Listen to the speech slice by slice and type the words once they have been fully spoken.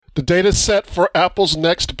The date is set for Apple's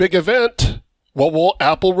next big event. What will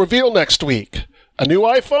Apple reveal next week? A new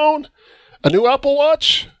iPhone? A new Apple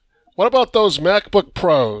Watch? What about those MacBook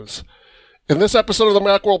Pros? In this episode of the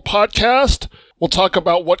Macworld Podcast, we'll talk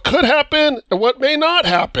about what could happen and what may not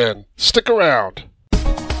happen. Stick around.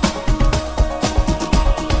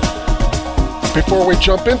 Before we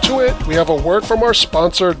jump into it, we have a word from our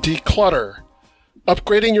sponsor, Declutter.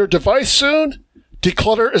 Upgrading your device soon?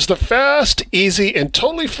 Declutter is the fast, easy, and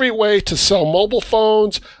totally free way to sell mobile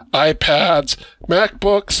phones, iPads,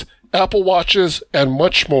 MacBooks, Apple Watches, and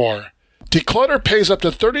much more. Declutter pays up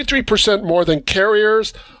to 33% more than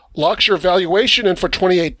carriers, locks your valuation in for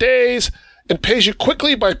 28 days, and pays you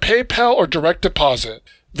quickly by PayPal or direct deposit.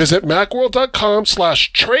 Visit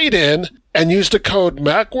macworld.com/trade-in and use the code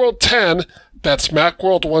MACWORLD10, that's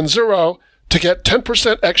MACWORLD10, to get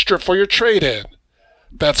 10% extra for your trade-in.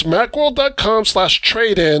 That's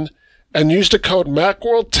macworld.com/trade-in and use the code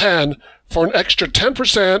MACWORLD10 for an extra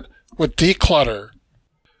 10% with Declutter.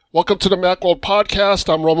 Welcome to the Macworld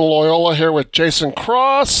Podcast. I'm Roman Loyola here with Jason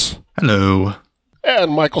Cross. Hello.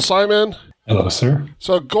 And Michael Simon. Hello, sir.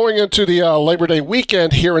 So going into the Labor Day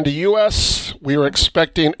weekend here in the U.S., we were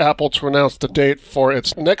expecting Apple to announce the date for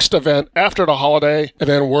its next event after the holiday, and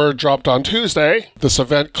then word dropped on Tuesday. This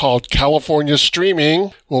event called California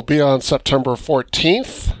Streaming will be on September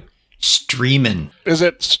 14th. Streamin'. Is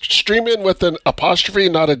it streaming with an apostrophe,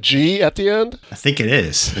 not a G at the end? I think it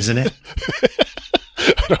is, isn't it?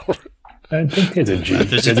 I think there's a G.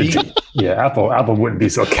 There's a G? Yeah, Apple wouldn't be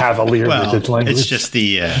so cavalier with its language. It's just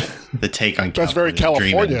the take on California. That's very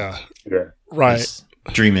California. Yeah. Right.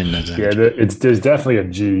 Dreaming. Yeah, there's definitely a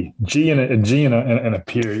G. G and a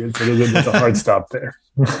period. So there's a hard stop there.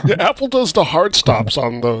 Yeah, Apple does the hard stops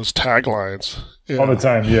on those taglines. Yeah. All the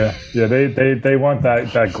time, yeah. They want that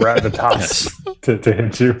gravitas to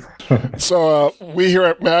hit you. So we here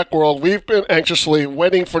at Macworld, we've been anxiously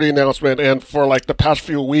waiting for the announcement, and for like the past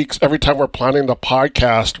few weeks, every time we're planning the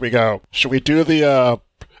podcast, we go, should we do the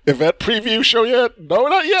event preview show yet? No,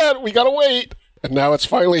 not yet. We gotta wait. And now it's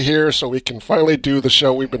finally here, so we can finally do the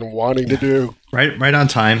show we've been wanting to do. Right on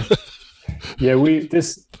time. Yeah,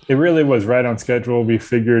 it really was right on schedule. We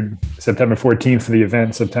figured September 14th for the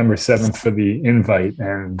event, September 7th for the invite,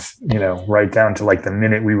 and right down to like the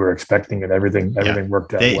minute we were expecting it, everything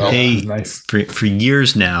worked out well. It was nice. For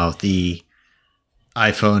years now, the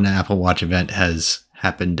iPhone and Apple Watch event has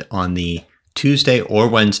happened on the Tuesday or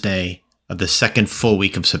Wednesday of the second full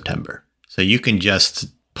week of September. So you can just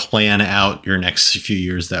plan out your next few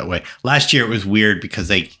years that way. Last year it was weird because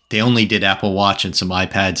they only did Apple Watch and some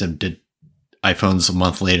iPads and did iPhones a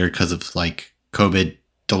month later because of like COVID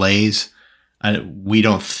delays. We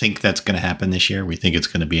don't think that's going to happen this year. We think it's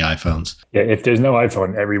going to be iPhones. Yeah, if there's no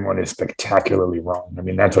iPhone, everyone is spectacularly wrong. I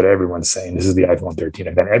mean, that's what everyone's saying. This is the iPhone 13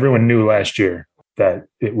 event. Everyone knew last year that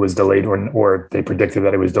it was delayed or they predicted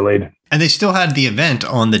that it was delayed. And they still had the event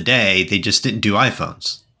on the day. They just didn't do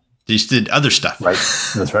iPhones. They just did other stuff. Right.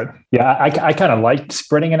 That's right. Yeah, I kind of liked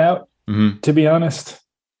spreading it out, to be honest.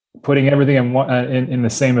 Putting everything in the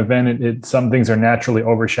same event, some things are naturally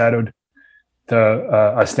overshadowed.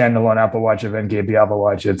 A standalone Apple Watch event gave the Apple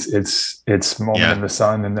Watch its moment in the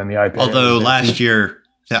sun, and then the iPad. Although last year,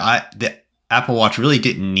 the Apple Watch really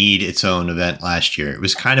didn't need its own event last year. It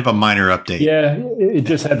was kind of a minor update. Yeah, it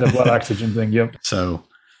just had the blood oxygen thing. Yep. So,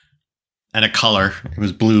 and a color. It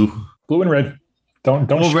was blue and red. Don't.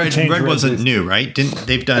 Well, red wasn't new, right?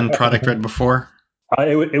 They've done product red before?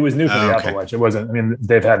 It was new for the Apple Watch. It wasn't. I mean,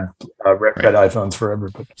 they've had red iPhones forever.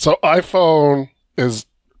 But. So iPhone is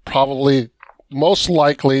probably most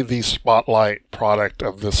likely the spotlight product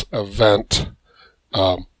of this event.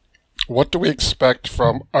 What do we expect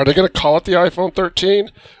from? Are they going to call it the iPhone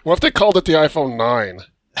 13? What if they called it the iPhone 9?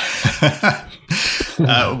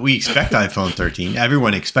 We expect iPhone 13.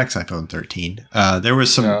 Everyone expects iPhone 13. There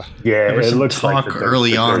was some talk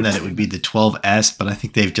early on that it would be the 12S, but I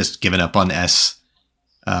think they've just given up on S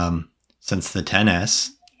since the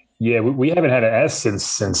 10S. Yeah, we haven't had an S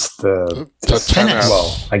since the 10S.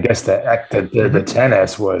 Well, I guess the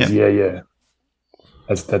 10S was. Yeah.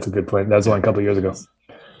 That's a good point. That was only a couple of years ago.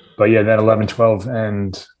 But yeah, then 11, 12,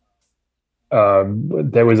 and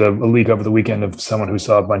there was a leak over the weekend of someone who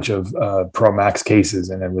saw a bunch of Pro Max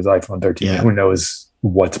cases, and it was iPhone 13. Yeah. Who knows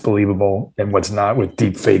what's believable and what's not with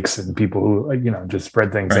deep fakes and people who just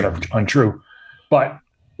spread things that are untrue. But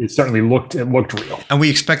it certainly looked real. And we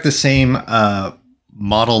expect the same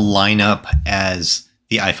model lineup as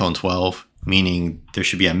the iPhone 12, meaning there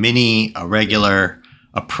should be a mini, a regular,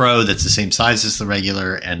 a Pro that's the same size as the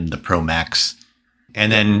regular, and the Pro Max.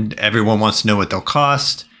 And then everyone wants to know what they'll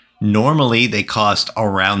cost. Normally, they cost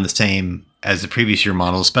around the same as the previous year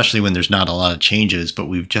model, especially when there's not a lot of changes. But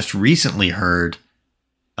we've just recently heard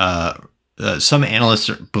some analysts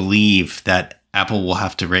believe that Apple will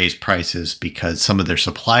have to raise prices because some of their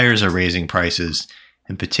suppliers are raising prices.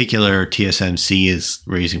 In particular, TSMC is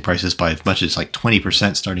raising prices by as much as like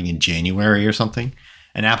 20% starting in January or something.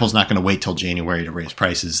 And Apple's not going to wait till January to raise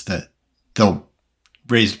prices. That they'll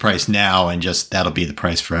raise the price now and just that'll be the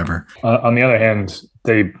price forever. On the other hand,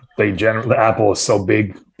 they generally, Apple is so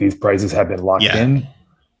big, these prices have been locked in.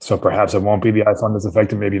 So perhaps it won't be the iPhone that's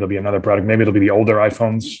affected. Maybe it'll be another product. Maybe it'll be the older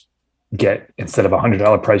iPhones get, instead of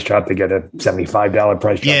 $100 price drop, they get a $75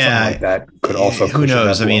 price drop. Something like that could also. Who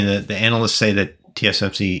knows? I mean, the analysts say that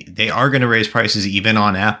TSMC, they are going to raise prices even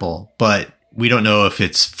on Apple, but we don't know if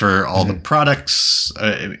it's for all the products,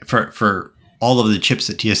 for all of the chips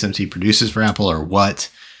that TSMC produces for Apple or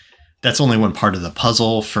what. That's only one part of the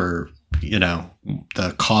puzzle for,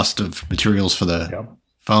 the cost of materials for the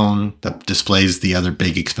phone. The display's the other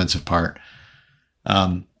big expensive part.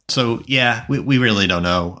 So yeah, we really don't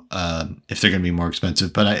know if they're going to be more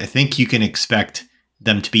expensive, but I think you can expect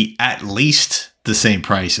them to be at least the same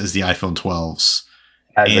price as the iPhone 12s.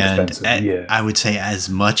 I would say as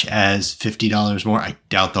much as $50 more. I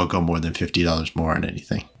doubt they'll go more than $50 more on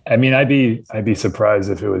anything. I mean, I'd be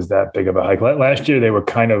surprised if it was that big of a hike. Last year, they were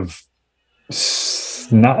kind of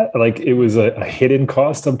not like it was a hidden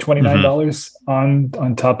cost of $29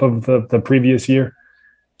 on top of the previous year.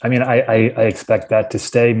 I mean, I expect that to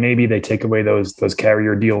stay. Maybe they take away those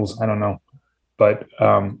carrier deals. I don't know. But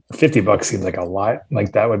 $50 seems like a lot.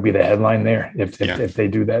 Like that would be the headline there if they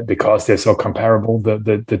do that, because they're so comparable.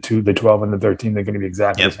 The 12 and the 13, they're going to be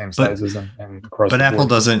exactly the same sizes and across. But the Apple board.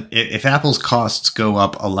 doesn't. If Apple's costs go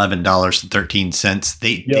up $11.13,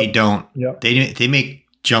 they don't. They make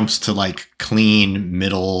jumps to like clean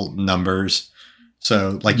middle numbers.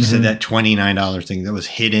 So like you said, that $29 thing that was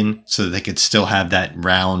hidden, so that they could still have that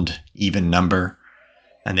round even number.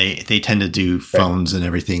 And they tend to do phones and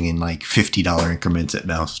everything in like $50 increments at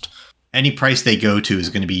most. Any price they go to is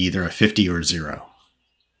going to be either a 50 or a 0.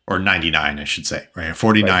 Or 99, I should say. Right?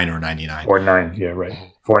 49 or 99. Or 9, yeah, right.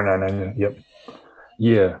 49, yep.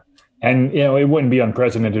 Yeah. And, it wouldn't be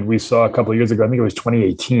unprecedented. We saw a couple of years ago, I think it was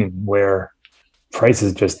 2018, where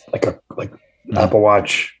prices just like Apple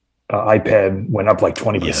Watch, iPad went up like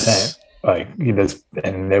 20%. Yes.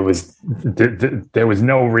 And there was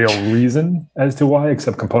no real reason as to why,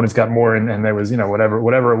 except components got more, and there was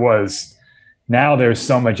whatever it was. Now there's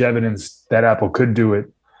so much evidence that Apple could do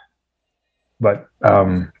it, but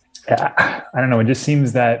I don't know. It just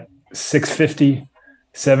seems that $650,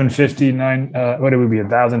 $750, what it would be,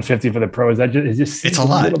 $1,050 for the Pro. Is that just? It's a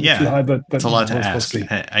lot, too high, but it's a lot to ask.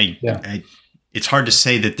 It's hard to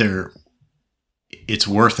say that it's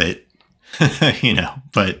worth it,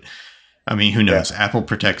 but. I mean, who knows? Yeah. Apple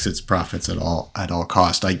protects its profits at all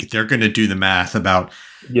costs. They're going to do the math about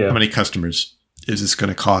how many customers is this going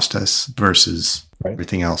to cost us versus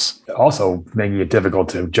everything else. Also, making it difficult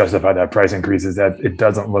to justify that price increase is that it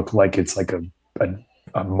doesn't look like it's like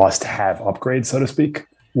a must-have upgrade, so to speak.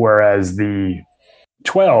 Whereas the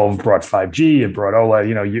 12 brought 5G, it brought OLED.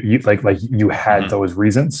 You had those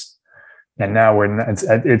reasons, and now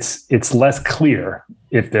it's less clear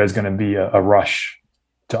if there's going to be a rush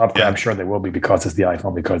to upgrade. I'm sure there will be, because it's the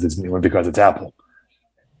iPhone, because it's new, and because it's Apple.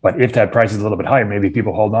 But if that price is a little bit higher, maybe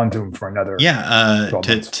people hold on to them for another.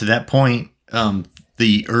 To that point,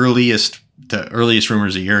 the earliest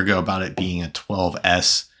rumors a year ago about it being a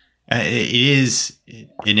 12S, it is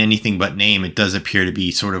in anything but name. It does appear to be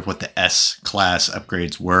sort of what the S class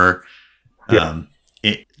upgrades were.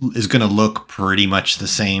 It is going to look pretty much the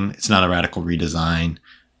same. It's not a radical redesign.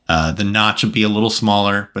 The notch will be a little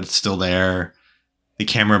smaller, but it's still there. The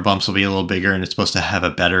camera bumps will be a little bigger, and it's supposed to have a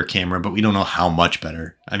better camera, but we don't know how much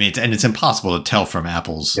better. I mean, it's impossible to tell from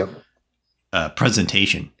Apple's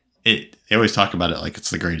presentation. They always talk about it like it's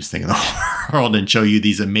the greatest thing in the world and show you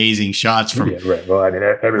these amazing shots from. Yeah, right. Well, I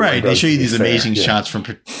mean, they show you these amazing shots from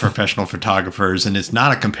professional photographers, and it's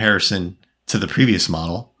not a comparison to the previous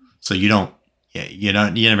model, so you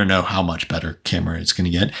never know how much better camera it's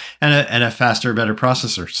going to get, and a faster, better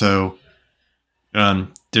processor. So.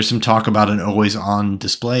 There's some talk about an always-on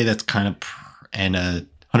display that's kind of and a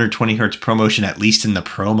 120 hertz ProMotion, at least in the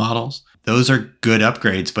Pro models. Those are good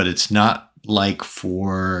upgrades, but it's not like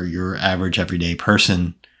for your average everyday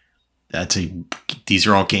person. These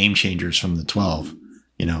are all game changers from the 12,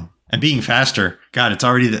 And being faster, God, it's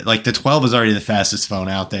already the 12 is already the fastest phone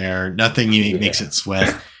out there. Nothing makes it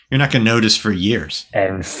sweat. You're not going to notice for years.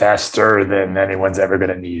 And faster than anyone's ever going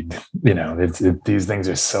to need. These things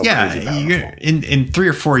are so crazy powerful. In 3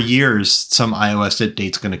 or 4 years, some iOS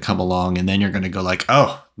update's going to come along, and then you're going to go like,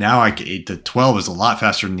 oh, now the 12 is a lot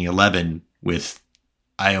faster than the 11 with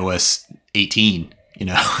iOS 18,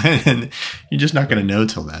 and you're just not going to know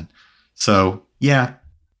till then. So yeah,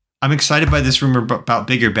 I'm excited by this rumor about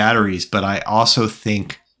bigger batteries, but I also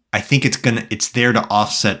think it's there to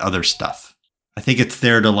offset other stuff. I think it's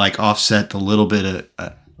there to like offset a little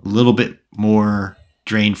bit more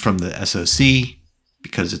drain from the SoC,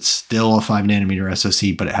 because it's still a 5 nanometer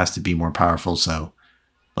SoC, but it has to be more powerful. So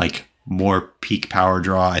like more peak power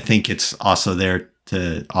draw. I think it's also there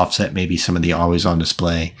to offset maybe some of the always on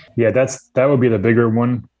display. Yeah, that would be the bigger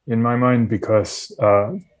one in my mind, because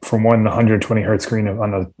from the 120 hertz screen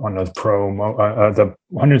on those Pro, the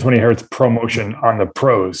 120 hertz ProMotion on the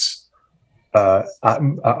Pros,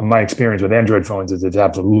 my experience with Android phones is it's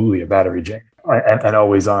absolutely a battery drain, and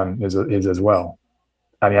always on is as well.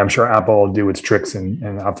 I mean, I'm sure Apple will do its tricks and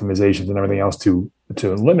optimizations and everything else to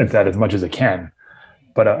limit that as much as it can.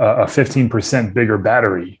 But a 15% bigger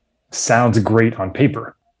battery sounds great on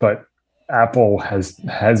paper, but Apple has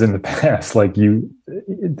in the past,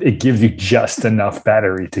 it gives you just enough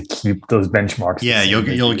battery to keep those benchmarks. Yeah,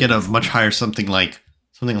 you'll get a much higher something like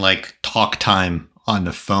talk time on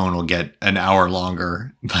the phone will get an hour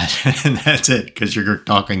longer, but and that's it, because you're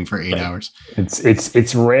talking for 8 hours.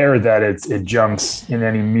 It's rare that it jumps in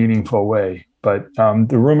any meaningful way, but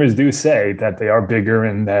the rumors do say that they are bigger,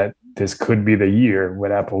 and that this could be the year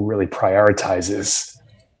when Apple really prioritizes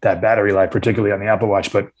that battery life, particularly on the Apple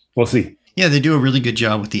Watch. But we'll see. Yeah, they do a really good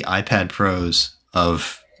job with the iPad Pros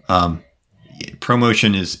of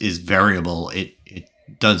ProMotion is variable. It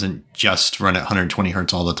doesn't just run at 120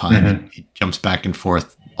 hertz all the time. Mm-hmm. It jumps back and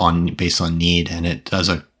forth based on need, and it does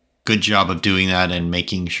a good job of doing that and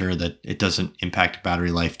making sure that it doesn't impact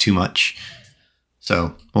battery life too much.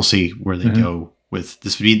 So we'll see where they go with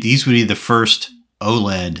this. These would be the first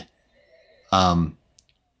OLED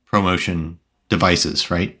ProMotion devices,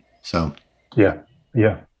 right? So yeah.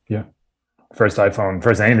 First iPhone,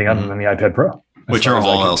 first anything other than the iPad Pro, which are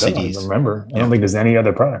all LCDs. I remember, I don't think there's any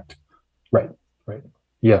other product. Right.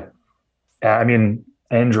 Yeah. I mean,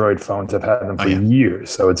 Android phones have had them for years,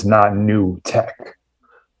 so it's not new tech.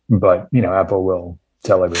 But Apple will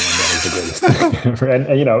tell everyone that it's the greatest thing. and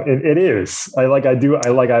it is.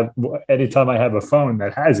 Anytime I have a phone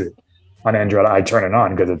that has it on Android, I turn it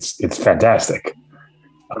on because it's fantastic.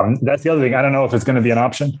 That's the other thing. I don't know if it's going to be an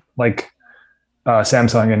option like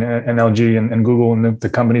Samsung and LG and Google and the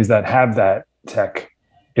companies that have that tech.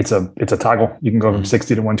 It's a toggle. You can go from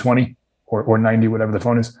 60 to 120 or 90, whatever the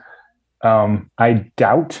phone is. I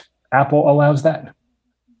doubt Apple allows that.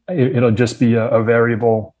 It'll just be a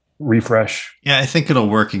variable refresh. Yeah, I think it'll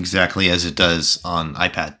work exactly as it does on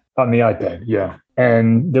iPad. On the iPad, yeah.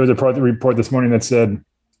 And there was a report this morning that said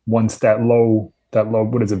once that low,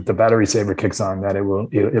 what is it? The battery saver kicks on, that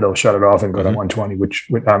it'll shut it off and go to 120,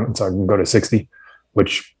 can go to 60,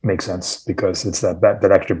 which makes sense because it's that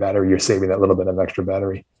extra battery. You're saving that little bit of extra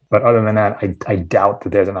battery. But other than that, I doubt that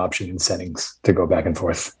there's an option in settings to go back and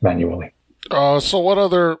forth manually. So what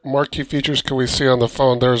other marquee features can we see on the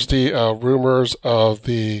phone? There's the rumors of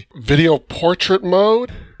the video portrait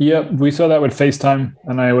mode. Yep, we saw that with FaceTime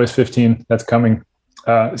on iOS 15. That's coming.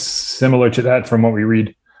 Similar to that from what we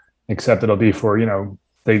read, except it'll be for,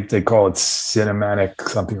 they call it cinematic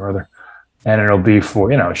something or other. And it'll be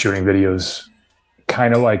for, shooting videos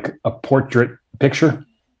kind of like a portrait picture.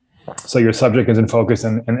 So your subject is in focus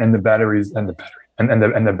and the batteries and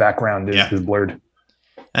the background is blurred.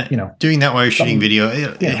 Doing that while you're shooting video,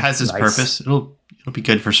 it has its purpose. It'll be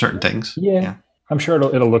good for certain things. Yeah. I'm sure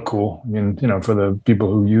it'll look cool. I mean, for the people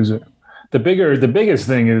who use it. The biggest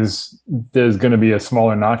thing is there's going to be a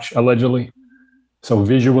smaller notch allegedly. So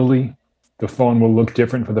visually, the phone will look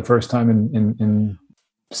different for the first time in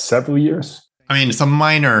several years. I mean, that's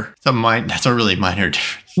a really minor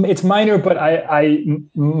difference. It's minor, but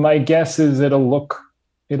my guess is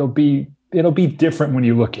it'll be different when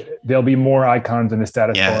you look at it. There'll be more icons in the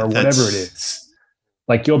status bar or whatever it is.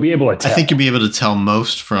 Like you'll be able to tell. I think you'll be able to tell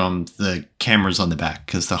most from the cameras on the back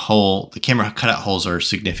because the camera cutout holes are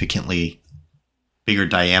significantly bigger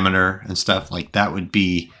diameter and stuff. Like that would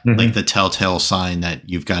be like the telltale sign that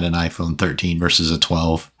you've got an iPhone 13 versus a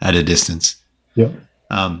 12 at a distance. Yeah.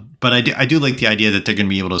 But I do like the idea that they're going to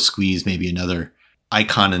be able to squeeze maybe another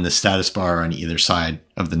icon in the status bar on either side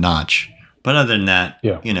of the notch. But other than that,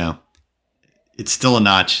 it's still a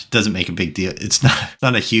notch. It doesn't make a big deal. It's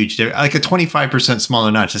not a huge, like a 25%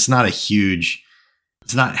 smaller notch. It's not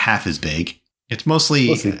half as big. It's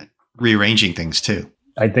mostly rearranging things too.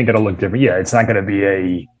 I think it'll look different. Yeah, it's not going to be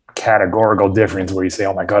a categorical difference where you say,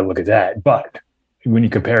 oh my God, look at that. But when you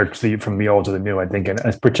compare it from the old to the new, I think, and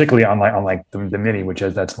particularly on the mini, which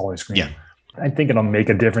has that smaller screen, I think it'll make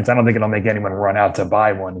a difference. I don't think it'll make anyone run out to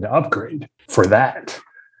buy one and upgrade for that.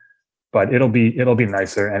 But it'll be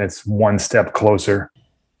nicer, and it's one step closer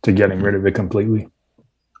to getting rid of it completely.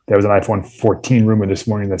 There was an iPhone 14 rumor this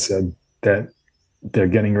morning that said that they're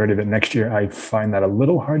getting rid of it next year. I find that a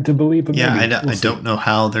little hard to believe. But yeah, I don't know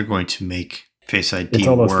how they're going to make Face ID it's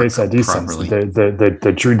all those work Face ID properly. Sensors,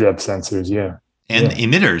 the true depth sensors, yeah. And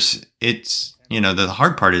emitters, it's, the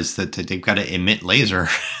hard part is that they've got to emit laser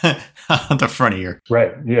on the front of your.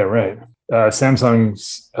 Right, yeah, right.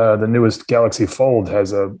 Samsung's, the newest Galaxy Fold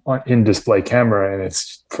has a in-display camera, and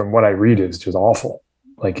it's, from what I read, is just awful.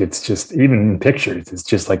 Like, it's just, even in pictures, it's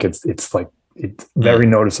just like, it's very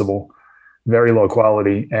noticeable, very low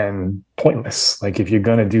quality, and pointless. Like, if you're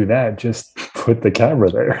going to do that, just put the camera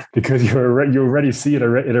there, because you already see it.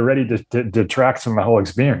 It already detracts from the whole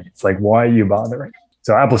experience. Like, why are you bothering?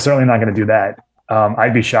 So Apple's certainly not going to do that.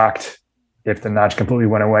 I'd be shocked if the notch completely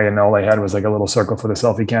went away and all they had was like a little circle for the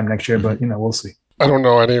selfie cam next year, but we'll see. I don't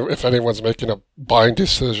know if anyone's making a buying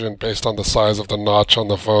decision based on the size of the notch on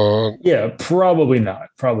the phone. Yeah, probably not.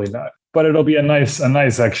 But it'll be a nice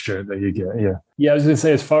extra that you get. Yeah. Yeah, I was going to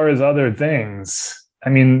say, as far as other things, I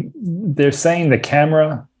mean, they're saying the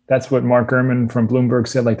camera, that's what Mark Gurman from Bloomberg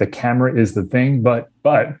said, like the camera is the thing, but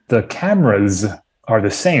the cameras are the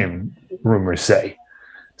same, rumors say.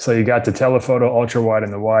 So you got the telephoto, ultra wide,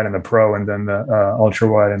 and the wide, and the pro, and then the ultra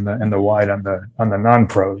wide and the wide on the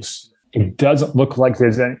non-pros. It doesn't look like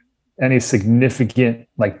there's any significant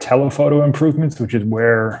like telephoto improvements, which is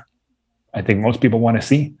where I think most people want to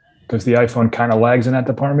see, because the iPhone kind of lags in that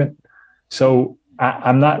department. So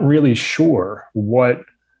I'm not really sure what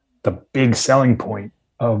the big selling point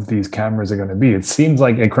of these cameras are going to be. It seems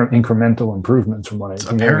like incremental improvements from what I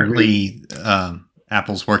think. Apparently,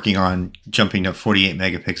 Apple's working on jumping to 48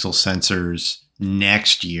 megapixel sensors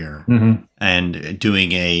next year and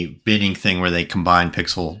doing a binning thing where they combine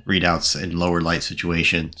pixel readouts in lower light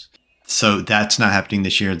situations. So that's not happening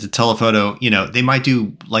this year. The telephoto, they might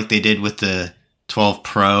do like they did with the 12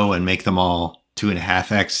 Pro and make them all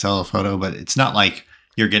 2.5x telephoto, but it's not like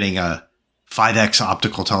you're getting a 5x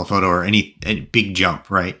optical telephoto or any big jump,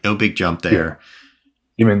 right? No big jump there. Yeah.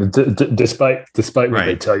 You mean despite what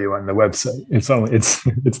they tell you on the website, it's not. It's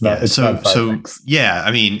not 5x. Yeah,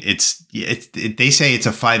 I mean, they say it's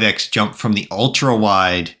a 5x jump from the ultra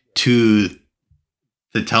wide to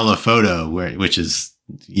the telephoto, which is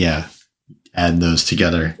add those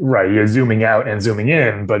together. Right, you're zooming out and zooming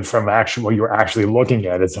in, but from what you're actually looking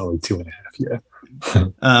at, it's only 2.5.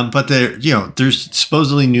 Yeah. But there's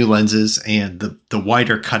supposedly new lenses, and the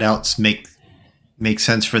wider cutouts make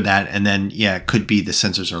sense for that. And then, it could be the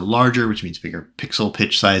sensors are larger, which means bigger pixel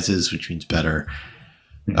pitch sizes, which means better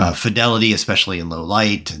fidelity, especially in low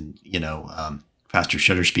light, and faster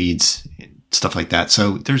shutter speeds, and stuff like that.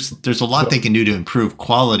 So there's a lot they can do to improve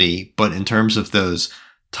quality, but in terms of those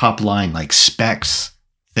top line like specs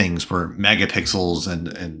things where megapixels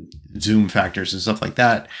and zoom factors and stuff like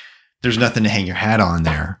that, there's nothing to hang your hat on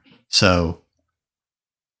there. So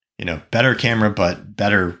better camera, but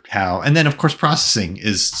better how. And then, of course, processing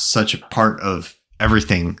is such a part of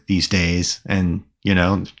everything these days. And,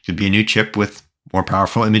 it could be a new chip with more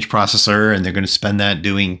powerful image processor, and they're going to spend that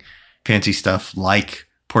doing fancy stuff like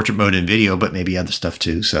portrait mode and video, but maybe other stuff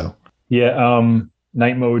too. So,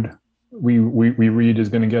 night mode, we read is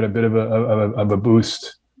going to get a bit of a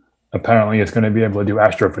boost. Apparently, it's going to be able to do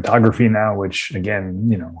astrophotography now, which,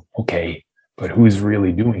 again, okay. But who's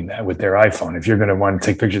really doing that with their iPhone? If you're going to want to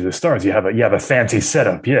take pictures of the stars, you have a fancy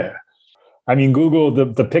setup. Yeah. I mean, Google, the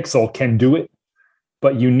Pixel can do it,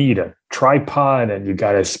 but you need a tripod, and you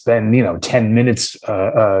got to spend, 10 minutes,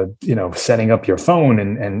 setting up your phone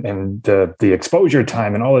and the exposure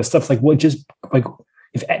time and all this stuff.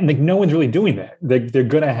 If no one's really doing that, they're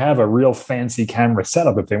going to have a real fancy camera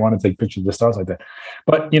setup if they want to take pictures of the stars like that.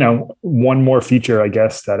 But one more feature, I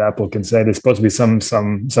guess, that Apple can say, there's supposed to be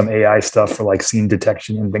some AI stuff for like scene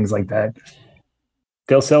detection and things like that.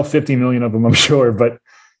 They'll sell 50 million of them, I'm sure, but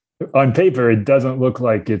on paper, it doesn't look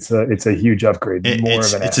like it's a huge upgrade.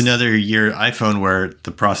 It's another year iPhone where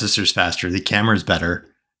the processor's faster, the camera's better.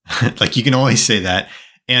 Like, you can always say that,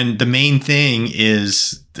 and the main thing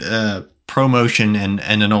is ProMotion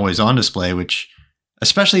and an always-on display, which,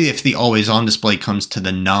 especially if the always-on display comes to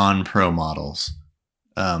the non-Pro models,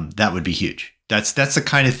 that would be huge. That's the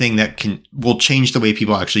kind of thing that will change the way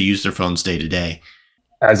people actually use their phones day to day.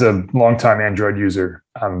 As a longtime Android user,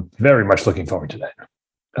 I'm very much looking forward to that.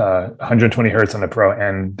 120 hertz on the Pro,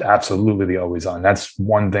 and absolutely the always-on. That's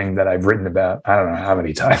one thing that I've written about, I don't know how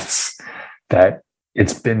many times, that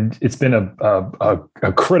it's been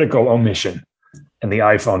a critical omission and the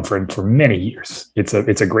iPhone for many years. It's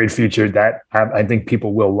a great feature that I think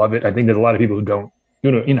people will love it. I think there's a lot of people who don't,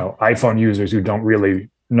 iPhone users who don't really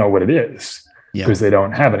know what it is because they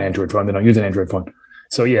don't have an Android phone. They don't use an Android phone.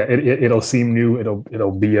 So yeah, it'll seem new.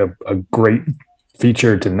 It'll be a great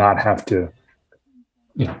feature to not have to,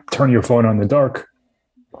 turn your phone on in the dark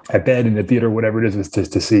at bed, in the theater, whatever it is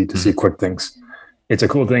to see quick things. It's a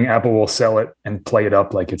cool thing. Apple will sell it and play it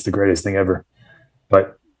up like it's the greatest thing ever.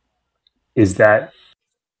 But is that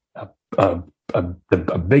a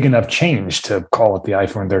big enough change to call it the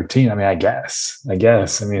iPhone 13? I mean, I guess. I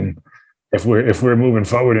mean, if we're moving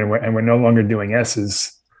forward and we're no longer doing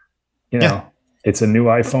S's, it's a new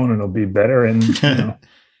iPhone and it'll be better, and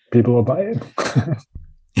people will buy it.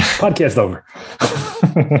 Podcast over.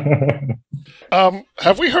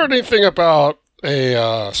 Have we heard anything about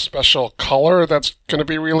a special color that's going to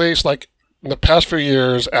be released? Like in the past few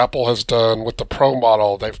years, Apple has done with the Pro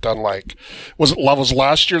model. They've done was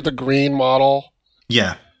last year the green model?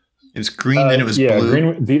 Yeah, it was green. Then it was blue.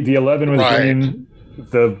 Green, the 11 was green.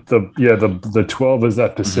 The 12 was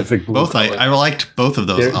that Pacific blue. Both I liked both of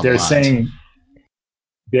those. They're saying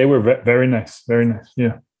they were very nice, very nice.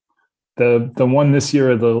 Yeah, the one this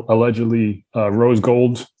year, the allegedly rose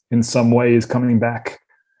gold in some way is coming back.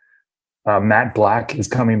 Matte black is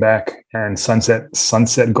coming back, and sunset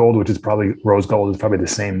gold, which is probably rose gold, is probably the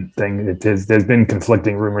same thing. There's been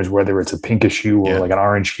conflicting rumors whether it's a pinkish hue or like an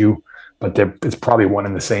orange hue, but it's probably one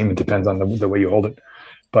and the same. It depends on the way you hold it.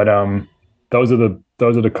 But those are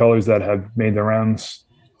the colors that have made the rounds.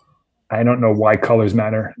 I don't know why colors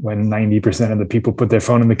matter when 90% of the people put their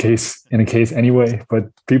phone in a case anyway, but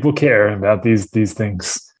people care about these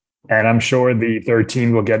things. And I'm sure the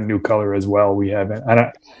 13 will get a new color as well. We haven't.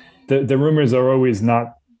 The rumors are always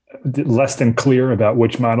not less than clear about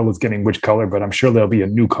which model is getting which color, but I'm sure there'll be a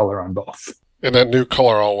new color on both. And that new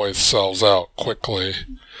color always sells out quickly.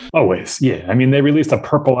 Always, yeah. I mean, they released a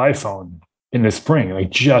purple iPhone in the spring,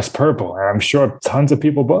 like just purple. And I'm sure tons of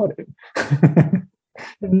people bought it.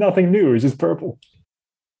 Nothing new, it's just purple.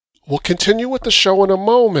 We'll continue with the show in a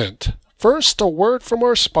moment. First, a word from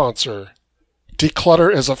our sponsor.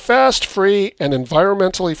 Declutter is a fast, free, and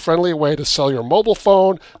environmentally friendly way to sell your mobile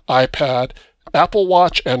phone, iPad, Apple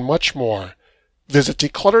Watch, and much more. Visit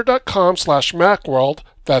declutter.com/Macworld,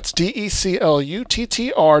 that's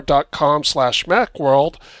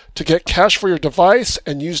DECLUTTR.com/Macworld, to get cash for your device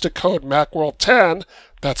and use the code Macworld10,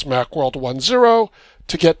 that's Macworld10,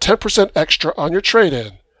 to get 10% extra on your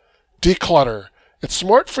trade-in. Declutter. It's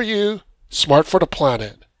smart for you, smart for the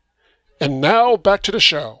planet. And now, back to the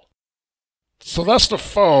show. So that's the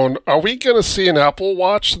phone. Are we going to see an Apple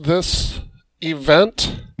Watch this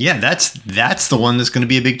event? Yeah, that's the one that's going to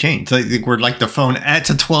be a big change. Like, we're like the phone.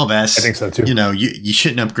 It's a 12S. I think so too. You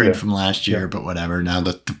shouldn't upgrade from last year, but whatever. Now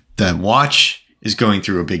the watch is going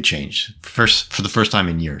through a big change for the first time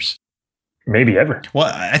in years, maybe ever.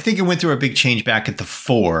 Well, I think it went through a big change back at the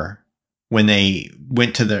 4 when they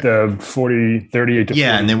went to the 40, 38 to 40.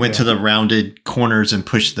 Yeah, and they went to the rounded corners and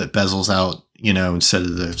pushed the bezels out. Instead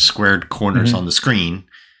of the squared corners on the screen.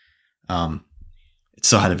 It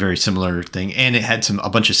still had a very similar thing, and it had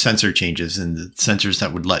a bunch of sensor changes, and the sensors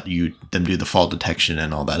that would let them do the fall detection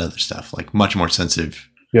and all that other stuff, like much more sensitive.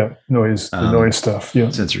 Yeah, noise stuff. Yeah,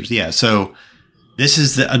 sensors. Yeah, so this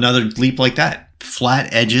is another leap like that.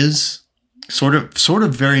 Flat edges, sort of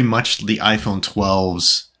very much the iPhone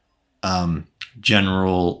 12's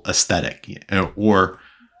general aesthetic, or.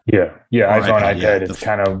 Yeah, iPhone, iPad. It's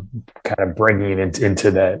kind of bringing it into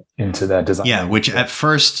that design. Yeah, which at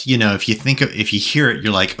first, if you hear it,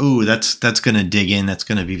 you're like, oh, that's going to dig in, that's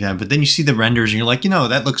going to be bad. But then you see the renders, and you're like,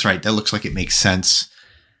 that looks right. That looks like it makes sense.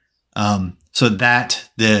 So that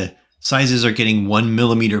the sizes are getting 1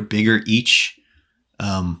 millimeter bigger each,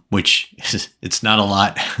 which it's not a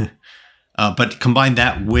lot. But combine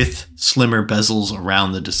that with slimmer bezels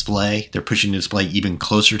around the display, they're pushing the display even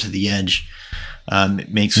closer to the edge.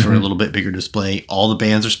 It makes for a little bit bigger display. All the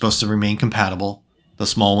bands are supposed to remain compatible. The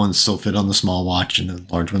small ones still fit on the small watch and the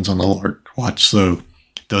large ones on the large watch. So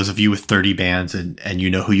those of you with 30 bands and you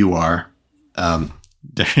know who you are, you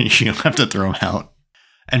don't have to throw them out.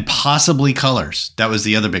 And possibly colors. That was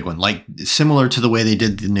the other big one. Like similar to the way they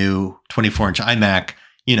did the new 24-inch iMac,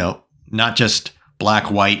 not just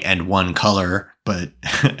black, white, and one color, but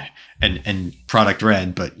and product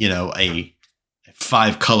red, but a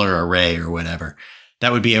 5-color array or whatever.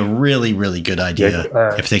 That would be a really, really good idea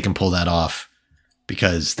if they can pull that off,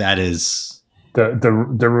 because that is the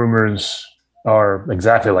rumors are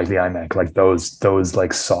exactly like the iMac, like those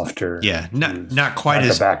like softer. Yeah, not quite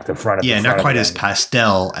as the back, the front. Yeah, not quite as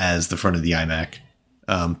pastel as the front of the iMac,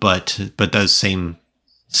 but those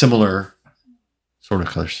similar sort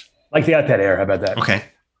of colors. Like the iPad Air. How about that? Okay.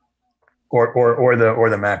 Or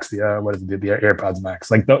the Max. What is it? The AirPods Max.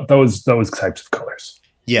 Like those types of colors.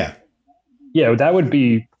 Yeah. Yeah, that would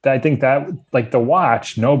be. I think that like the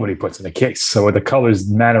watch, nobody puts in a case, so the colors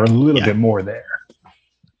matter a little bit more there.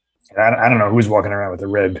 I don't know who's walking around with a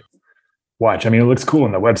red watch. I mean, it looks cool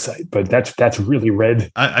on the website, but that's really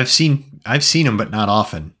red. I've seen them, but not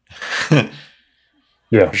often.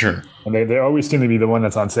 Yeah, for sure. And they always seem to be the one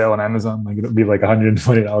that's on sale on Amazon. Like it'll be like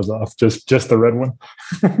 $120 off, just the red one.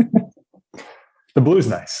 The blue's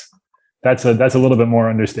nice. That's a little bit more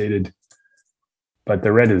understated. But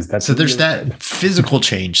the red is that's so there's that red. Physical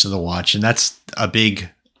change to the watch, and that's a big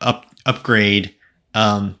upgrade.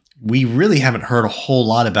 We really haven't heard a whole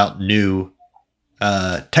lot about new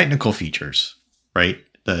technical features, right?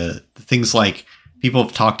 The things like people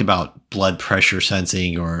have talked about blood pressure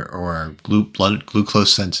sensing or blood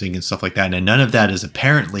glucose sensing and stuff like that, and none of that is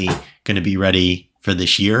apparently going to be ready for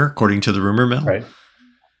this year, according to the rumor mill. Right.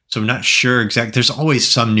 So I'm not sure exactly. There's always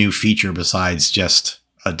some new feature besides just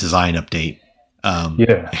a design update.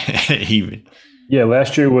 Even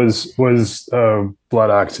last year was blood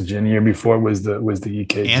oxygen. The year before was the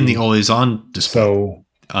EKG and the always on display. So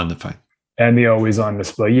on the phone and the always on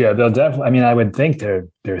display. Yeah, they'll definitely. I mean, I would think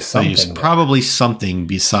there's something. So there's probably something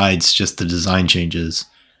besides just the design changes.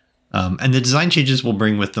 And the design changes will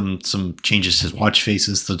bring with them some changes to watch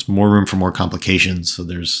faces. So it's more room for more complications. So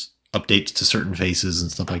there's updates to certain faces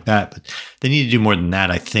and stuff like that. But they need to do more than that,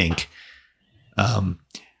 I think.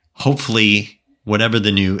 Hopefully, whatever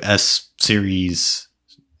the new S series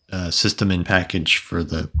system and package for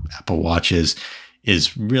the Apple Watch is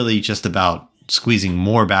really just about squeezing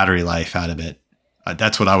more battery life out of it.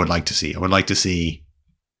 That's what I would like to see. I would like to see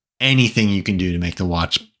anything you can do to make the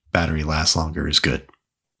watch battery last longer is good.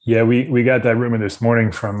 Yeah, we got that rumor this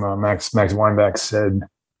morning from Max Weinbach said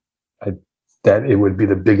that it would be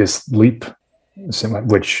the biggest leap,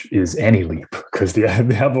 which is any leap, because the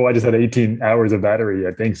Apple Watch has had 18 hours of battery,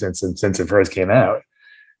 I think, since it first came out.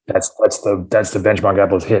 That's the benchmark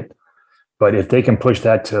Apple's hit. But if they can push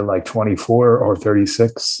that to like 24 or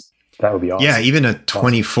 36, that would be awesome. Yeah, even a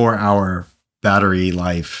 24-hour battery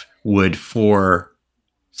life would, for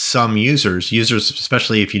some users,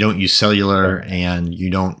 especially if you don't use cellular and you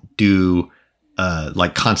don't do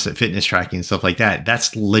like constant fitness tracking and stuff like that,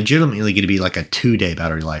 that's legitimately going to be like a 2-day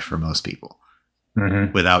battery life for most people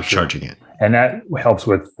without charging it. And that helps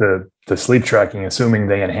with the sleep tracking, assuming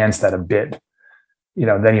they enhance that a bit. Then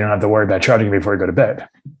you don't have to worry about charging it before you go to bed.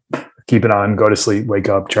 Keep it on, go to sleep, wake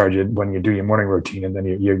up, charge it when you do your morning routine, and then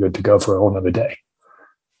you're good to go for a whole nother day.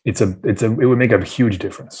 It would make a huge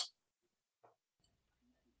difference.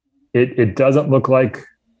 It doesn't look like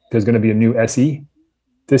there's going to be a new SE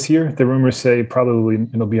this year. The rumors say probably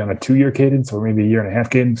it'll be on a 2-year cadence or maybe a 1.5-year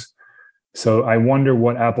cadence. So I wonder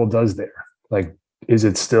what Apple does there. Like, is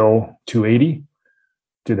it still 280?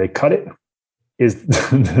 Do they cut it? Is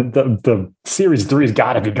the Series 3 has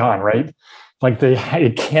got to be gone, right? Like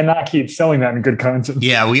it cannot keep selling that in good conscience.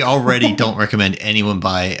 Yeah, we already don't recommend anyone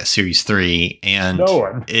buy a Series 3, and no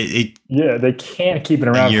one. They can't keep it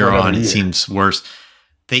around. A year on, it seems worse.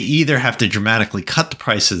 They either have to dramatically cut the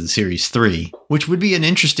price of the Series 3, which would be an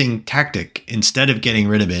interesting tactic, instead of getting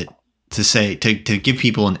rid of it, to say to give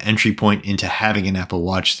people an entry point into having an Apple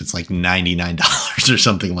Watch that's like $99 or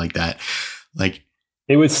something like that. Like,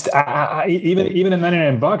 it was even at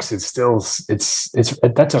 $99, it's still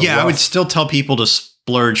that's a I would still tell people to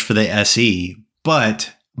splurge for the SE,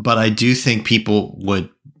 but I do think people would.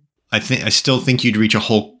 I still think you'd reach a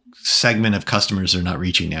whole segment of customers they're not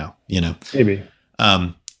reaching now. Maybe.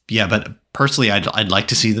 But personally, I'd like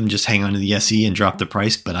to see them just hang on to the SE and drop the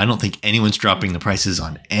price, but I don't think anyone's dropping the prices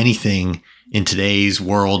on anything in today's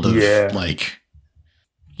world of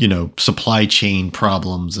supply chain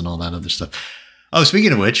problems and all that other stuff. Oh,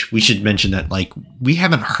 speaking of which, we should mention that we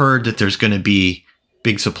haven't heard that there's going to be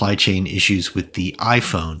big supply chain issues with the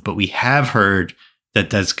iPhone, but we have heard that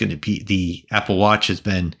that's going to be the Apple Watch has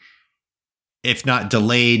been, if not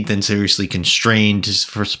delayed, then seriously constrained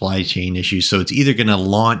for supply chain issues. So it's either going to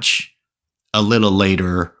launch a little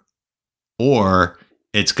later, or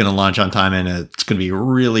it's going to launch on time, and it's going to be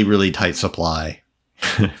really, really tight supply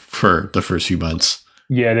for the first few months.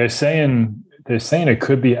 Yeah, they're saying it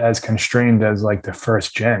could be as constrained as like the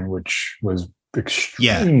first gen, which was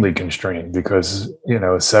extremely constrained because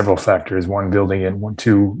several factors. One, building it. One,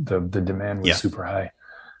 two, the demand was super high.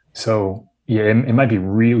 So it might be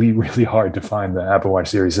really, really hard to find the Apple Watch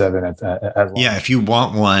Series 7 at launch. Yeah, if you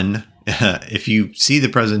want one, if you see the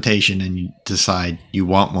presentation and you decide you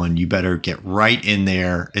want one, you better get right in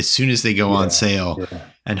there as soon as they go on sale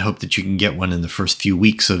and hope that you can get one in the first few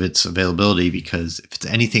weeks of its availability. Because if it's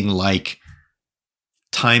anything like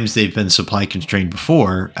times they've been supply constrained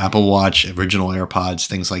before, Apple Watch, original AirPods,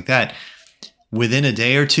 things like that, within a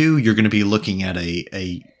day or two, you're going to be looking at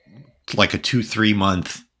a 2-3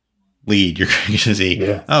 month lead. You're going to see,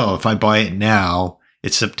 if I buy it now,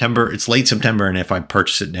 it's late September, and if I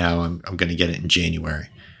purchase it now, I'm going to get it in January.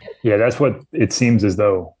 Yeah, that's what it seems as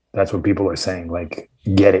though that's what people are saying. Like,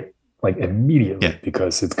 get it like immediately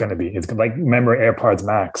because it's like, remember AirPods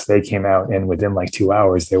Max? They came out and within like 2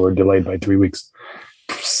 hours they were delayed by 3 weeks.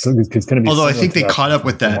 So it's going to be. Although I think they caught up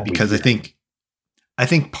with that because I think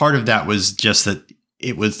part of that was just that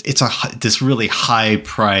this really high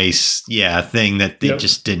price thing that they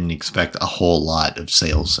just didn't expect a whole lot of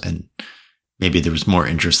sales, and maybe there was more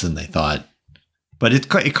interest than they thought. But it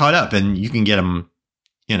caught up, and you can get them.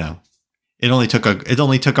 It only took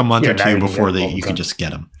a month or two before you could just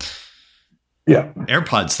get them. Yeah.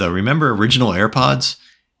 AirPods though, remember original AirPods?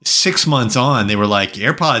 6 months on, they were like,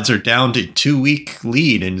 AirPods are down to 2-week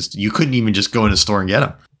lead, and you couldn't even just go in a store and get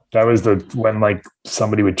them. That was when like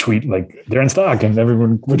somebody would tweet like they're in stock, and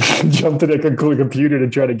everyone would jump to their computer to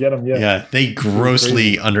try to get them. Yeah, they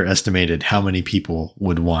grossly underestimated how many people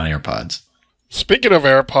would want AirPods. Speaking of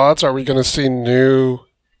AirPods, are we going to see new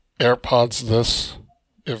AirPods this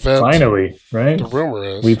event? Finally, right? The rumor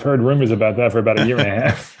is. We've heard rumors about that for about a year and a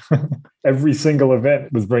half. Every single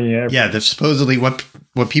event was bringing AirPods. Yeah, there's supposedly what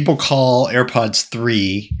people call AirPods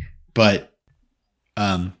 3, but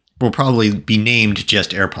will probably be named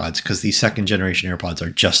just AirPods because the second generation AirPods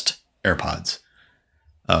are just AirPods.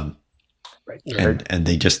 Right. And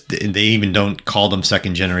they even don't call them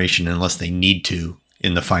second generation unless they need to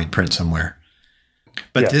in the fine print somewhere.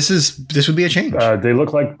 But this would be a change. They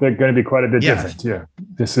look like they're going to be quite a bit different. Yeah,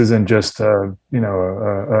 this isn't just some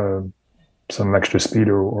extra speed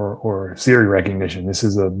or Siri recognition. This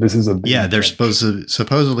is a they're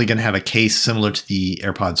supposedly going to have a case similar to the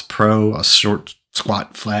AirPods Pro, a short,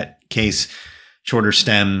 squat, flat case, shorter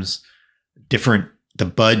stems, different. The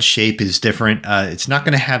bud shape is different. It's not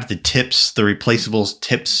going to have the tips, the replaceable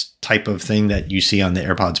tips type of thing that you see on the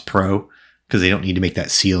AirPods Pro, because they don't need to make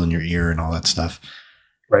that seal in your ear and all that stuff.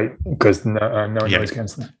 Right, because no noise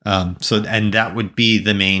canceling. And that would be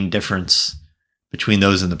the main difference between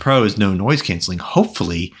those and the Pro is no noise canceling.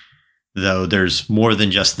 Hopefully, though, there's more than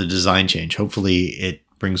just the design change. Hopefully, it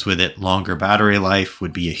brings with it longer battery life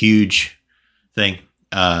would be a huge thing,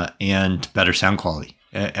 and better sound quality.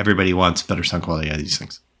 Everybody wants better sound quality out of these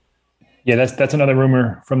things. Yeah, that's another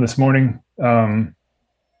rumor from this morning.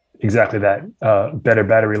 Exactly that. Better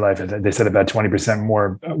battery life. They said about 20%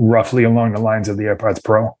 more, roughly along the lines of the AirPods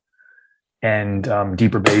Pro, and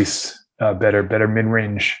deeper bass, better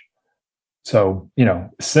mid-range. So,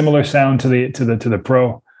 similar sound to the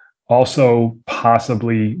Pro. Also,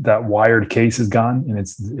 possibly that wired case is gone and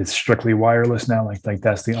it's strictly wireless now. Like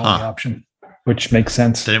that's the only option, which makes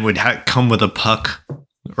sense. Then it would come with a puck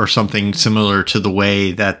or something similar to the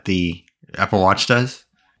way that the Apple Watch does.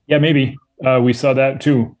 Yeah, maybe. We saw that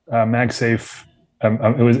too. MagSafe.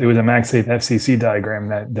 It was a MagSafe FCC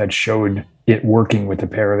diagram that showed it working with a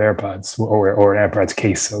pair of AirPods or an AirPods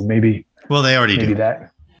case. So maybe. Well, they already do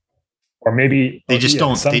that. Or maybe they just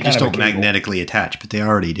don't. They just don't magnetically attach, but they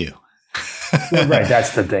already do. Well, right,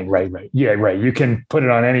 that's the thing. Right. Yeah, right. You can put it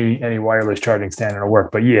on any wireless charging stand and it'll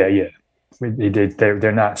work. But yeah,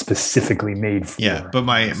 they're not specifically made for. Yeah, but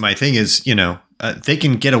my thing is, they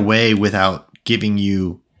can get away without giving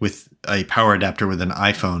you with a power adapter with an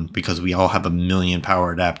iPhone because we all have 1 million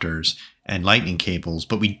power adapters and lightning cables,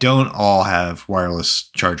 but we don't all have wireless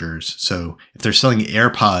chargers. So if they're selling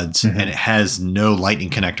AirPods and it has no lightning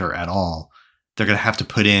connector at all, they're going to have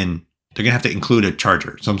to include a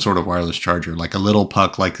charger, some sort of wireless charger, like a little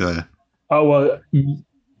puck, like the. Oh, well,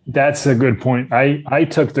 that's a good point. I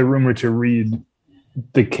took the rumor to read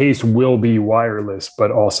the case will be wireless, but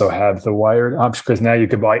also have the wired option because now you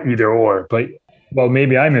could buy either or, but well,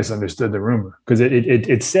 maybe I misunderstood the rumor because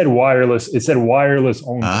it said wireless. It said wireless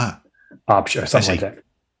only. Option or something like that.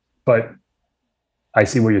 But I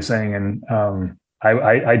see what you're saying, and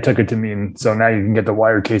I took it to mean so now you can get the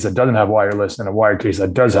wired case that doesn't have wireless and a wired case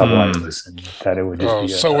that does have wireless, and that it would just be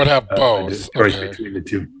so it would have both. Choice between the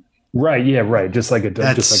two. Right? Yeah. Right. Just like it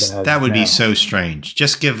does. Just like it has. That would be so strange.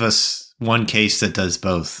 Just give us one case that does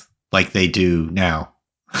both, like they do now.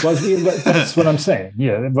 Well, that's what I'm saying.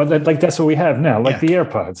 Yeah, but like that's what we have now. Like the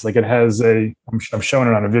AirPods, like it has I'm showing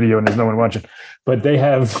it on a video and there's no one watching, but it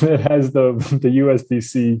has the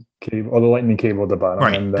USB-C cable or the Lightning cable at the bottom,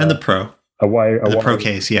 right? And the Pro. The Pro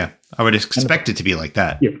case, yeah. I would expect it to be like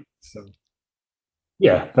that. Yeah. So,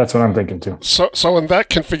 yeah, that's what I'm thinking too. So in that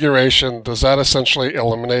configuration, does that essentially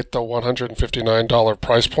eliminate the $159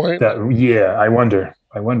 price point? I wonder.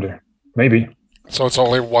 Maybe. So it's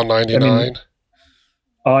only $199. I mean,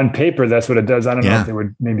 on paper, that's what it does. I don't know if they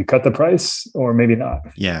would maybe cut the price or maybe not.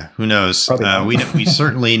 Yeah, who knows? We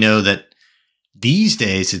certainly know that these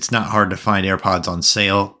days it's not hard to find AirPods on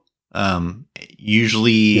sale.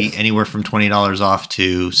 Usually anywhere from $20 off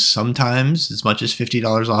to sometimes as much as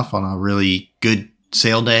 $50 off on a really good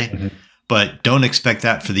sale day. Mm-hmm. But don't expect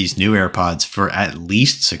that for these new AirPods for at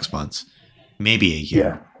least 6 months, maybe a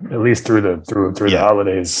year. Yeah, at least through the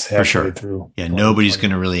holidays. For sure. Through nobody's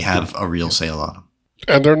going to really have a real sale on them.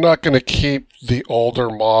 And they're not going to keep the older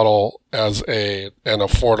model as an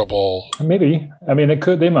affordable. Maybe. I mean,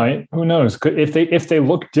 they might. Who knows? If they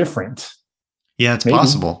look different. Yeah, it's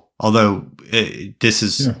possible. Although this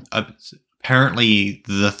is apparently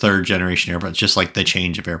the third generation AirPods, just like the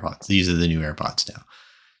change of AirPods. These are the new AirPods now.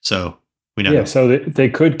 So we don't know. So they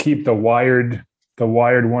could keep the wired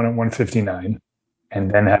one at $159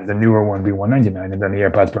 and then have the newer one be $199 and then the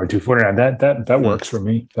AirPods Pro $249. That works for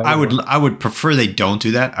me. I would prefer they don't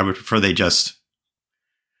do that. I would prefer they just,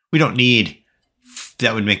 we don't need,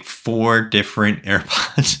 that would make 4 different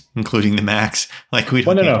AirPods, including the Max. Like we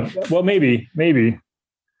don't need. Well, maybe.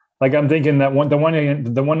 Like I'm thinking that the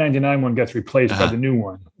 $199 one gets replaced by the new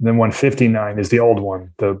one. Then $159 is the old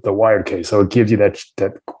one, the wired case. So it gives you that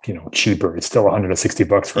cheaper. It's still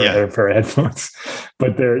 $160 for headphones,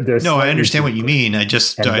 but they're no. I understand what you mean. I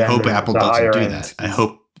hope Apple doesn't do that. I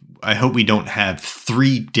hope we don't have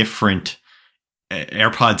 3 different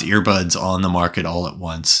AirPods earbuds on the market all at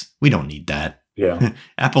once. We don't need that. Yeah,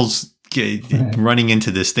 Apple's running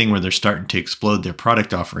into this thing where they're starting to explode their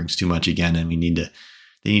product offerings too much again, and they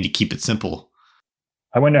need to keep it simple.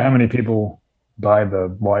 I wonder how many people buy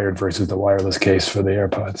the wired versus the wireless case for the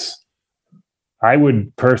AirPods. I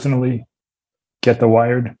would personally get the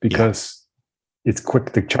wired because it's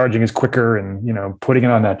quick. The charging is quicker, and putting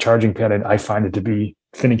it on that charging pad, I find it to be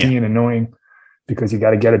finicky and annoying because you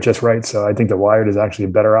got to get it just right. So I think the wired is actually a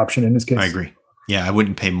better option in this case. I agree. Yeah, I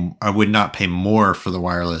would not pay more for the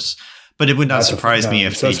wireless, but it would not surprise me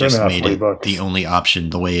if they just made it the only option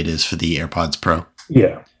the way it is for the AirPods Pro.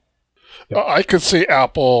 Yeah. I could see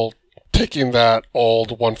Apple taking that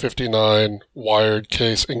old $159 wired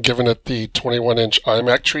case and giving it the 21-inch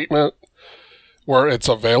iMac treatment where it's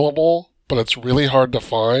available, but it's really hard to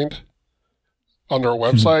find on their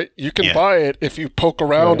website. You can buy it if you poke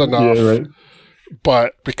around enough,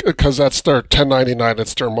 but because that's their $10.99,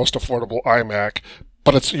 it's their most affordable iMac.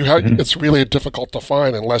 But it's really difficult to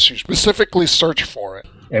find unless you specifically search for it.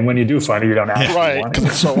 And when you do find it, you don't actually want it. Right, because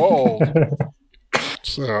it's so old.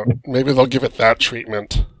 So maybe they'll give it that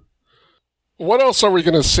treatment. What else are we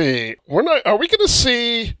going to see? Are we going to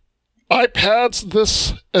see iPads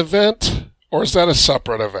this event, or is that a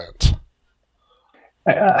separate event?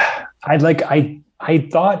 I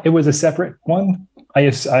thought it was a separate one.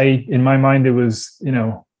 I in my mind it was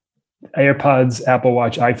AirPods, Apple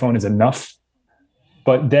Watch, iPhone is enough.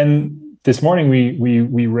 But then this morning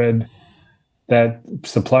we read that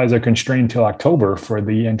supplies are constrained till October for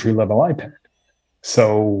the entry-level iPad.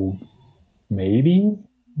 So maybe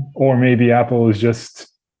Apple is just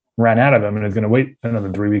ran out of them and is going to wait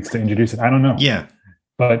another 3 weeks to introduce it. I don't know. Yeah.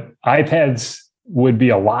 But iPads would be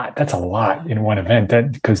a lot. That's a lot in one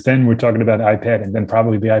event. Because then we're talking about iPad and then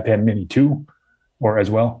probably the iPad Mini 2 or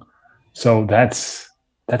as well. So that's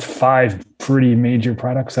 5 pretty major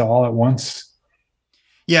products all at once.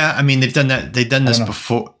 Yeah, I mean they've done that. They've done this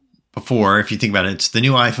before. If you think about it, it's the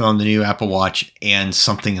new iPhone, the new Apple Watch, and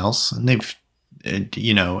something else. And they've it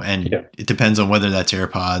depends on whether that's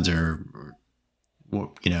AirPods or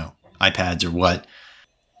iPads or what.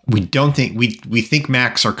 We don't think we think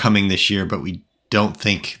Macs are coming this year, but we don't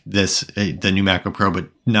think the new MacBook Pro, but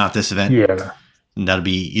not this event. Yeah, and that'll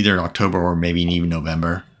be either October or maybe even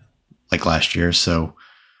November, like last year. So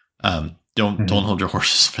don't hold your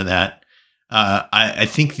horses for that. I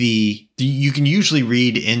think you can usually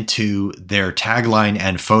read into their tagline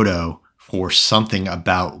and photo for something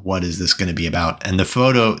about what is this going to be about. And the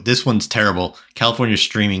photo, this one's terrible. California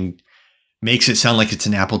Streaming makes it sound like it's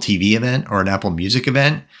an Apple TV event or an Apple Music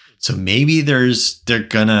event. So maybe they're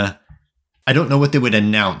gonna, I don't know what they would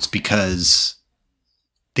announce because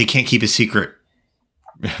they can't keep a secret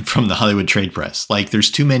from the Hollywood trade press. Like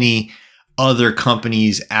there's too many other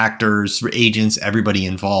companies, actors, agents, everybody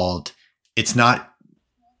involved. It's not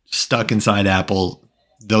stuck inside Apple.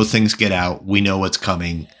 Those things get out. We know what's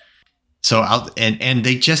coming. So and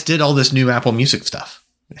they just did all this new Apple Music stuff.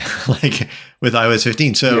 like with iOS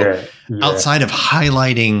 15. So outside of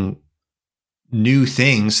highlighting new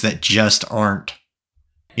things that just aren't,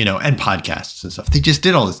 and podcasts and stuff, they just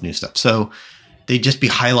did all this new stuff. So they'd just be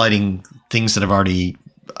highlighting things that have already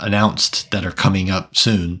announced that are coming up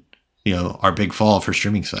soon, our big fall for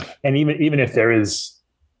streaming stuff. And even if there is,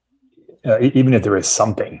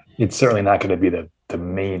 something, it's certainly not going to be the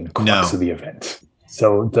main crux of the event.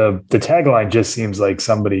 So the tagline just seems like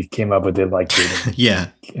somebody came up with it, like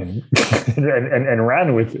and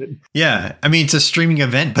ran with it. Yeah, I mean, it's a streaming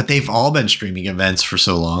event, but they've all been streaming events for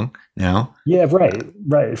so long now. Yeah,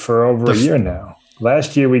 right, for over a year now.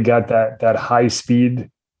 Last year we got that high speed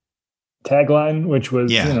tagline, which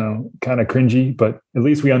was kind of cringy, but at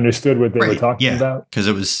least we understood what they were talking about, because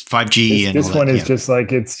it was 5G. And this all one that, is just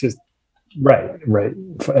like, it's just right,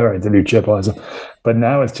 the new chip, awesome. But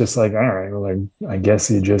now it's just like, all right, well, I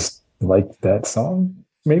guess you just like that song,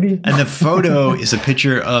 maybe. And the photo is a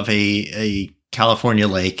picture of a California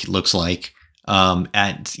lake, looks like,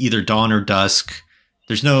 at either dawn or dusk.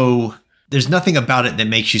 There's nothing about it that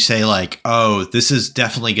makes you say like, oh, this is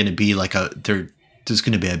definitely going to be like there's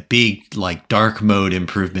going to be a big like dark mode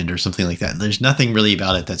improvement or something like that. There's nothing really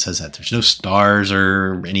about it that says that. There's no stars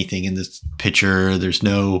or anything in this picture. There's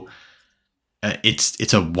no,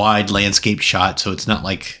 it's a wide landscape shot. So it's not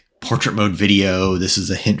like portrait mode video. This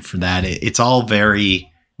is a hint for that. It's all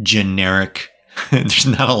very generic. There's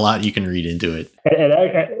not a lot you can read into it. And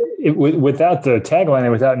without the tagline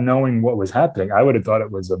and without knowing what was happening, I would have thought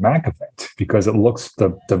it was a Mac event, because it looks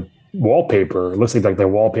the wallpaper looks like the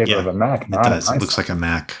wallpaper of a Mac. It does. It looks like a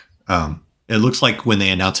Mac. It looks like when they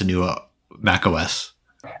announce a new Mac OS.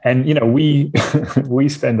 And we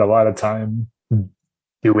spend a lot of time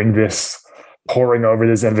doing this, poring over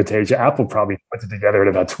this invitation. Apple probably puts it together in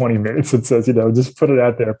about 20 minutes. It says, just put it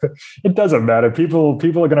out there. But it doesn't matter. People are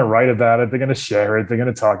going to write about it. They're going to share it. They're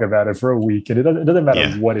going to talk about it for a week. And it doesn't matter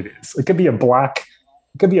what it is. It could be a black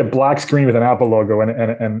screen with an Apple logo and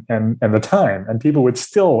the time, and people would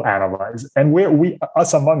still analyze. And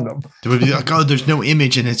us among them. They would be like, oh, there's no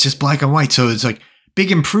image and it's just black and white. So it's like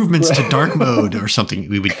big improvements to dark mode or something.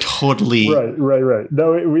 We would totally right.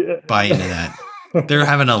 buy into that. They're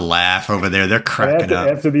having a laugh over there. They're cracking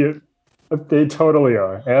up. They totally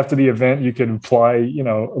are. After the event, you can imply,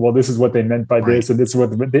 well, this is what they meant by this, and this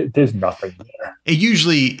is there's nothing there. It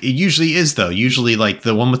usually is, though. Usually, like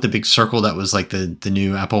the one with the big circle that was like the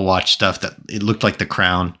new Apple Watch stuff, that it looked like the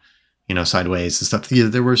crown, sideways and stuff. Yeah,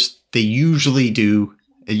 they usually do.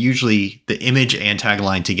 Usually the image and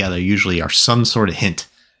tagline together usually are some sort of hint.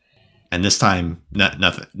 And this time,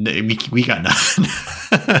 nothing. We got nothing.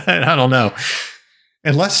 I don't know.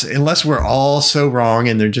 Unless we're all so wrong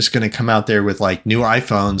and they're just going to come out there with like new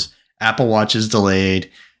iPhones, Apple Watch is delayed,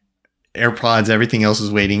 AirPods, everything else is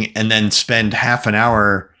waiting, and then spend half an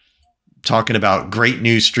hour talking about great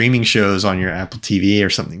new streaming shows on your Apple TV or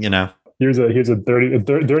something, Here's a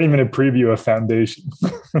 30-minute preview of Foundation.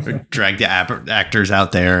 Drag the actors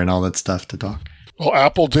out there and all that stuff to talk. Well,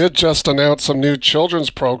 Apple did just announce some new children's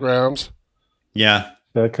programs. Yeah.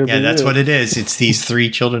 That's what it is. It's these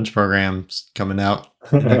 3 children's programs coming out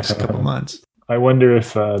in the next couple months. I wonder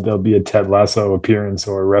if there'll be a Ted Lasso appearance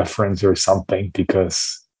or reference or something,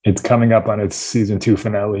 because it's coming up on its season 2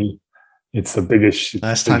 finale. It's the biggest.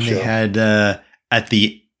 Last time they had, at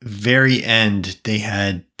the very end, they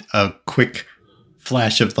had a quick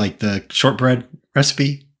flash of like the shortbread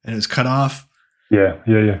recipe, and it was cut off. Yeah.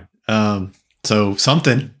 So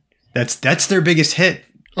something that's their biggest hit.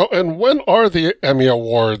 Oh, and when are the Emmy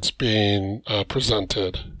Awards being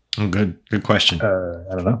presented? Oh, good question.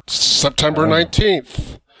 I don't know. September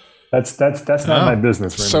 19th. That's not my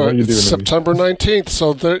business. Right? So it's September 19th.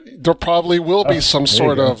 So there probably will be some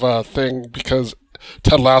sort of thing, because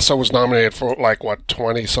Ted Lasso was nominated for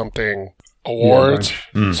 20-something awards.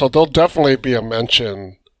 So there'll definitely be a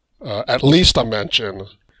mention, at least a mention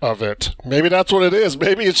of it. Maybe that's what it is.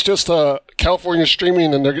 Maybe it's just a California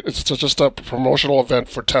streaming, and it's just a promotional event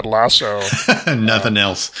for Ted Lasso. Nothing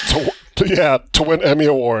else. To win Emmy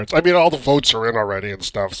Awards. I mean, all the votes are in already and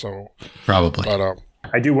stuff. So probably. But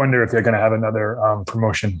I do wonder if they're going to have another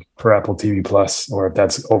promotion for Apple TV Plus, or if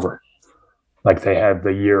that's over, like they had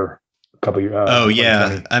the year. Couple years. Oh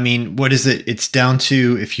yeah, I mean, what is it? It's down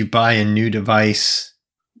to, if you buy a new device,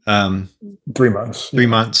 3 months. 3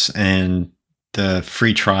 months, and the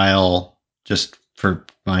free trial just for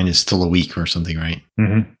mine is still a week or something, right?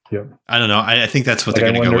 Mm-hmm. Yep. I don't know. I think that's what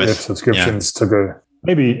they're going to go with. If subscriptions took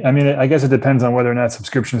maybe. I mean, I guess it depends on whether or not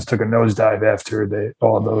subscriptions took a nosedive after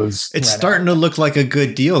all those. It's starting to look like a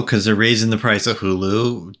good deal, because they're raising the price of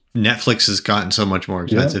Hulu, Netflix has gotten so much more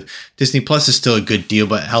expensive. Yeah. Disney Plus is still a good deal,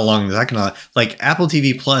 but how long is that going to – like Apple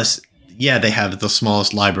TV Plus, yeah, they have the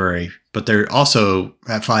smallest library, but they're also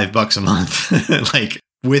at $5 a month. Like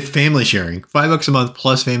with family sharing, $5 a month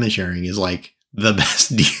plus family sharing is like the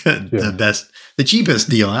best deal, the cheapest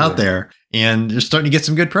deal out there. And they're starting to get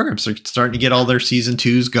some good programs. They're starting to get all their season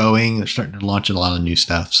 2s going. They're starting to launch a lot of new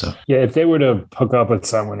stuff. So yeah, if they were to hook up with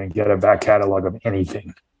someone and get a back catalog of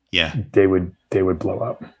anything, they would blow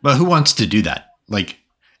up. But who wants to do that? Like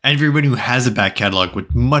everybody who has a back catalog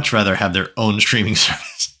would much rather have their own streaming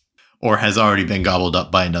service or has already been gobbled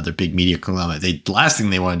up by another big media conglomerate. The last thing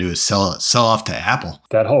they want to do is sell off to Apple.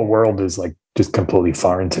 That whole world is like just completely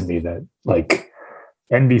foreign to me. That like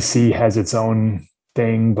NBC has its own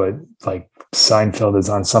thing, but like Seinfeld is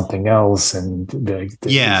on something else, and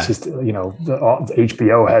it's just the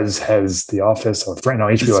HBO has The Office, or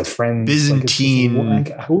HBO has Friends. Byzantine,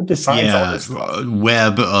 who decides all this?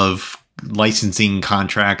 Web of licensing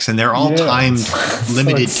contracts, and they're all timed,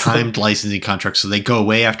 limited timed licensing contracts, so they go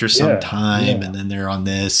away after some time, and then they're on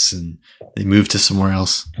this, and they move to somewhere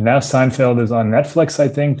else. And now Seinfeld is on Netflix. I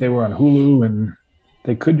think they were on Hulu, and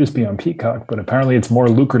they could just be on Peacock, but apparently it's more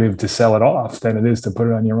lucrative to sell it off than it is to put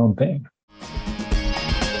it on your own thing.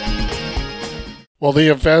 Well,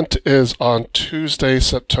 the event is on Tuesday,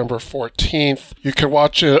 September 14th. You can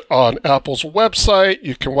watch it on Apple's website.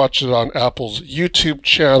 You can watch it on Apple's YouTube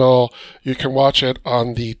channel. You can watch it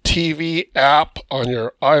on the TV app on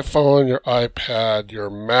your iPhone, your iPad, your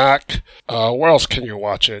Mac. Where else can you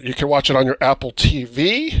watch it? You can watch it on your Apple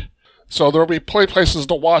TV. So there will be plenty of places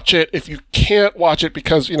to watch it. If you can't watch it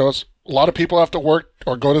because, a lot of people have to work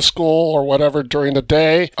or go to school or whatever during the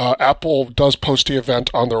day, Apple does post the event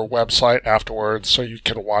on their website afterwards, so you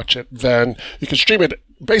can watch it then. You can stream it,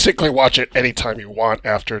 basically watch it anytime you want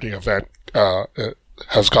after the event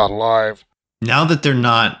has gone live. Now that they're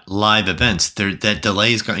not live events, that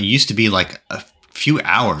delay is gone. It used to be like a few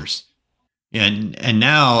hours. And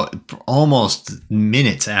now, almost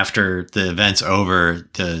minutes after the event's over,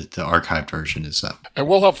 the archived version is up. And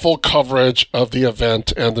we'll have full coverage of the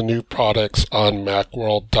event and the new products on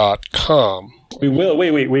Macworld.com. We will.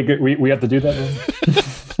 Wait. We have to do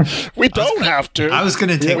that? We don't have to. I was going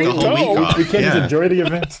to take the whole week off. We can't just enjoy the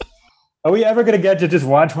event. Are we ever going to get to just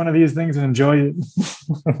watch one of these things and enjoy it?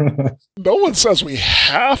 No one says we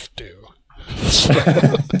have to.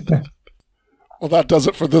 Well, that does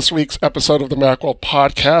it for this week's episode of the Macworld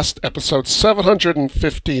Podcast, episode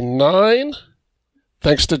 759.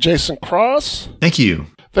 Thanks to Jason Cross. Thank you.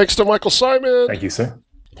 Thanks to Michael Simon. Thank you, sir.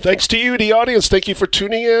 Thanks to you, the audience. Thank you for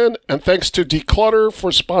tuning in. And thanks to Declutter for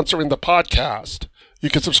sponsoring the podcast. You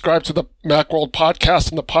can subscribe to the Macworld Podcast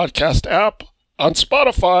in the podcast app, on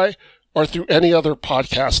Spotify, or through any other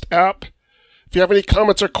podcast app. If you have any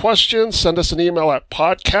comments or questions, send us an email at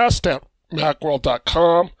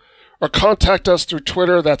podcast@macworld.com. Or contact us through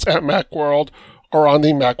Twitter, that's @Macworld, or on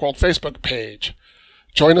the Macworld Facebook page.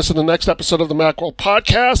 Join us in the next episode of the Macworld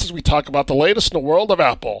Podcast as we talk about the latest in the world of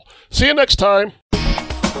Apple. See you next time.